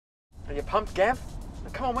Are you pumped, Gav?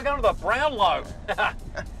 Come on, we're going to the Brownlow.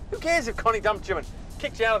 Who cares if Connie dumped you and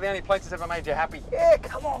kicked you out of the only place that's ever made you happy? Yeah,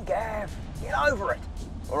 come on, Gav. Get over it.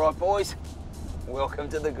 All right, boys. Welcome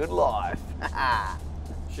to the good life.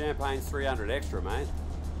 Champagne's 300 extra, mate.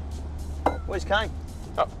 Where's Kane?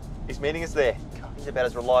 Oh, he's meeting us there. God, he's about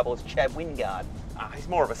as reliable as Chad Wingard. He's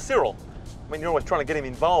more of a Cyril. I mean, you're always trying to get him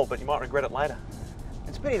involved, but you might regret it later.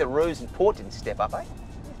 It's a pity the Roos and Port didn't step up, eh?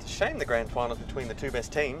 It's a shame the grand final's between the two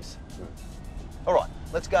best teams. All right,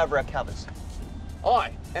 let's go over our covers.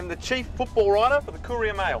 I am the chief football writer for the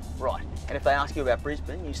Courier Mail. Right, and if they ask you about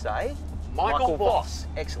Brisbane, you say? Michael Voss.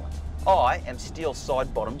 Excellent. I am Steel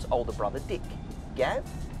Sidebottom's older brother, Dick. Gav?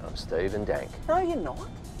 I'm Stephen Dank. No, you're not.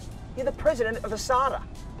 You're the president of ASADA.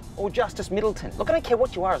 Or Justice Middleton. Look, I don't care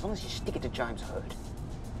what you are, as long as you stick it to James Hurd.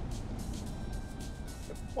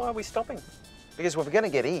 Why are we stopping? Because if we're going to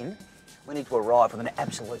get in, we need to arrive with an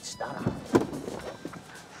absolute stunner.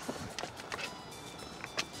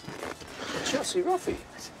 Chelsea Roffey.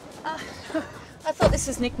 I thought this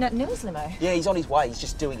was Nick Nutnill's limo. Yeah, he's on his way. He's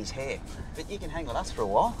just doing his hair. But you can hang with us for a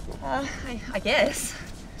while. I guess.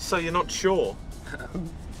 So you're not sure?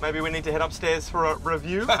 Maybe we need to head upstairs for a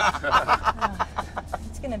review?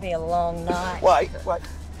 It's going to be a long night. Wait.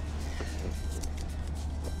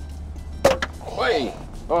 Oi!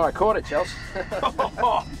 Oh, I caught it, Chelsea.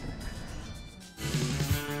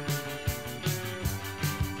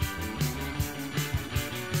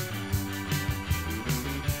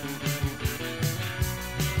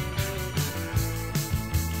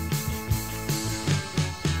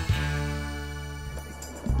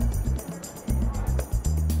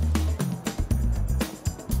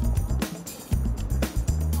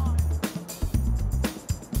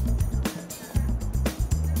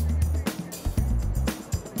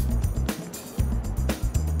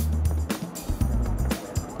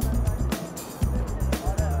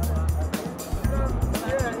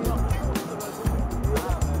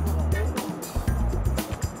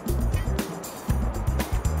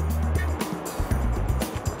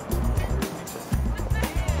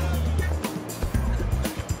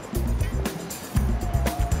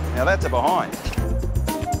 Now that's a behind.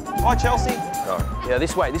 Hi, Chelsea. Oh. Yeah,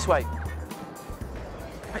 this way. Hey,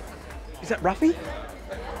 is that Roffey?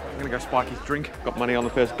 I'm going to go spike his drink. Got money on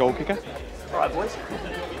the first goal kicker. All right, boys.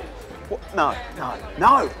 What? No.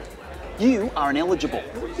 You are ineligible.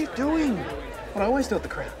 What are you doing? What I always do at the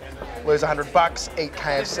crowd. Lose $100, eat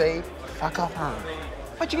KFC, fuck off home.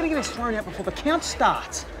 But you're going to get us thrown out before the count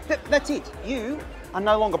starts. That's it. You are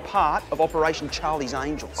no longer part of Operation Charlie's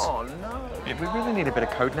Angels. Oh, no. Yeah, we really need a better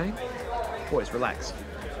code name. Boys, relax.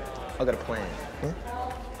 I've got a plan.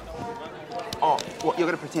 Oh, what, you're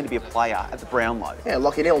going to pretend to be a player at the Brownlow? Yeah,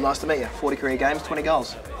 Lockie Neal, nice to meet you. 40 career games, 20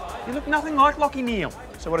 goals. You look nothing like Lockie Neal.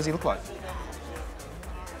 So what does he look like?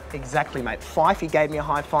 Exactly, mate. Fifey gave me a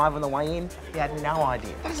high five on the way in. He had no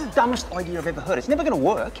idea. That is the dumbest idea I've ever heard. It's never going to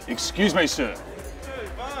work. Excuse me, sir.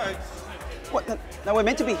 What? No, we're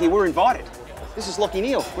meant to be here. We're invited. This is Lockie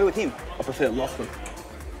Neal. We're with him. I prefer Lachlan.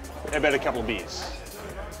 How about a couple of beers?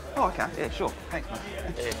 Oh, okay. Yeah, sure. Thanks, mate.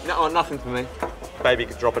 Yeah, no, nothing for me. Baby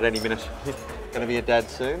could drop at any minute. Gonna be a dad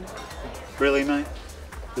soon. Really, mate?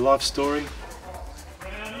 Your life story?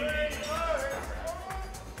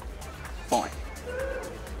 Fine.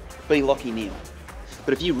 Be Lockie Neal.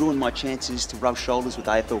 But if you ruin my chances to rub shoulders with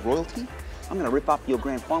AFL royalty, I'm going to rip up your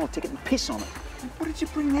grand final ticket and piss on it. What did you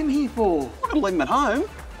bring them here for? I'm going to leave them at home.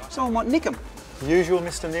 Someone might nick them. Usual,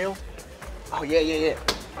 Mr. Neal? Oh, yeah.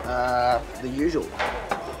 The usual.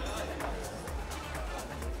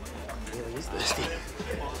 Really is thirsty.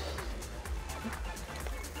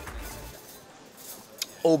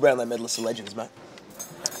 All Brownlow medalists are legends, mate.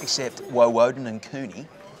 Except Woden and Connie.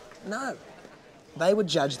 No. They would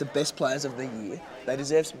judge the best players of the year. They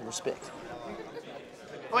deserve some respect.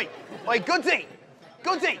 Oi, Goodsy!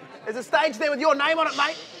 There's a stage there with your name on it,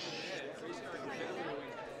 mate.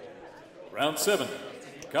 Round 7,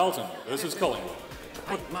 Carlton versus Collingwood.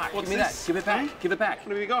 Hey, Marc, Give me that. Give it back.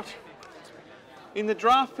 What have you got? In the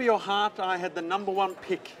draft for your heart, I had the #1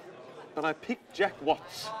 pick, but I picked Jack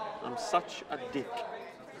Watts. I'm such a dick.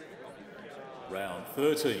 Round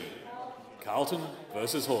 13, Carlton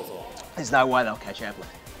versus Hawthorn. There's no way they'll catch Adelaide.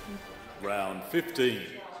 Round 15,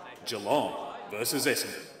 Geelong versus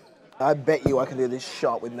Essendon. I bet you I can do this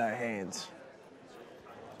shot with no hands.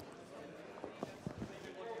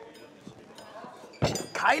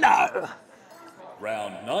 Kano!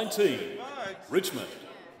 Round 19, Richmond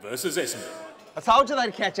versus Essendon. I told you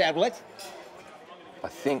they'd catch Adelaide. I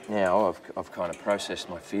think now I've kind of processed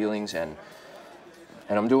my feelings and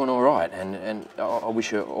I'm doing all right. And I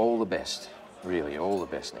wish her all the best, really, all the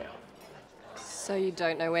best now. So you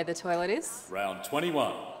don't know where the toilet is? Round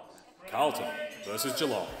 21. Carlton versus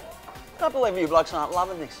Geelong. Can't believe you blokes aren't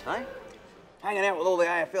loving this, eh? Hanging out with all the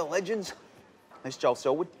AFL legends. There's Joel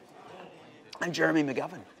Selwood and Jeremy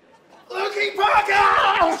McGovern. Lukey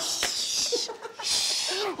Parker!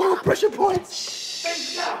 Oh, pressure points.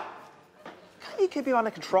 Can't you keep him under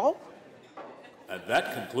control? And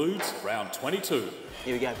that concludes round 22.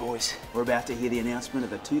 Here we go, boys. We're about to hear the announcement of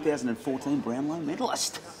the 2014 Brownlow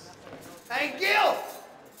medalist. Hey, Gill!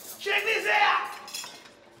 Check this out!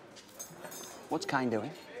 What's Kane doing?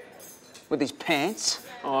 With his pants?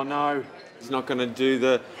 Oh, no. He's not going to do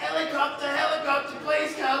the... Helicopter,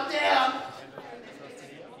 please calm down.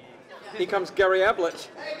 Here comes Gary Ablett.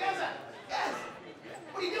 Hey, Gazza! Gaz!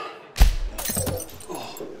 What are you doing?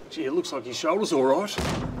 Oh, gee, it looks like his shoulder's all right.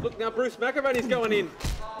 Look now, Bruce McAvaney's going in.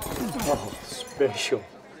 Oh, special.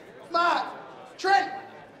 Marc! Trent!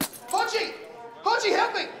 Hodgie,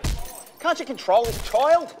 help me! Can't you control this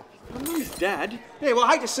child? I'm not his dad. Yeah, well,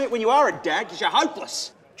 I hate to see it when you are a dad, because you're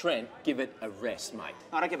hopeless. Trent, give it a rest, mate.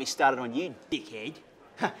 Oh, don't get me started on you, dickhead.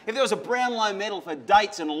 If there was a Brownlow medal for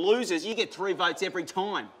dates and losers, you get 3 votes every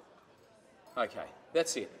time. Okay,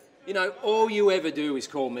 that's it. You know, all you ever do is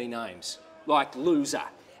call me names, like loser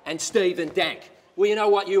and Steve and Dank. Well, you know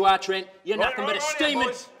what you are, Trent? You're nothing but a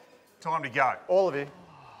steaming... Time to go. All of you.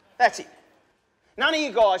 That's it. None of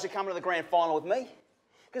you guys are coming to the grand final with me,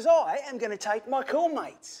 because I am going to take my cool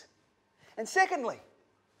mates. And secondly...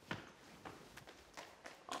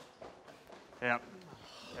 Out.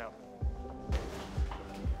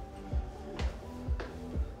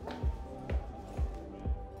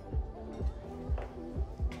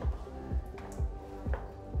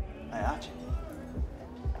 Hey, Archie.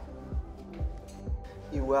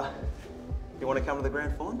 You want to come to the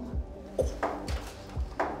grand final?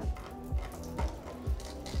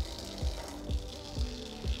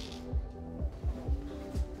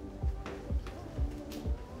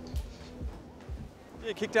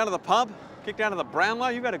 You kicked out of the pub, kicked out of the Brownlow.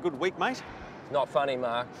 You've had a good week, mate. Not funny,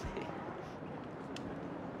 Marc.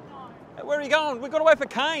 Hey, where are you going? We've got to wait for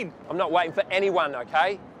Kane. I'm not waiting for anyone,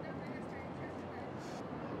 okay?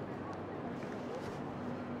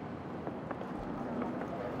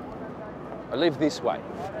 I live this way.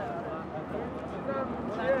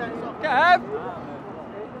 Gav!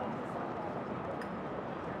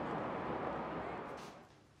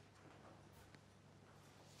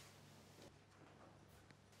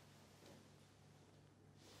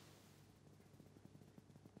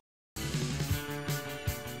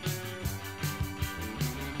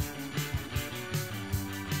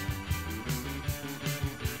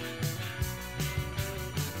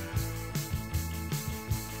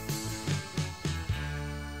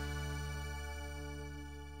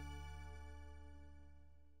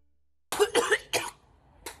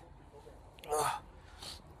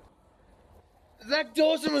 Zach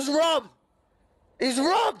Dawson was robbed! He's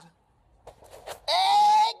robbed!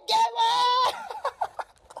 Hey, get one!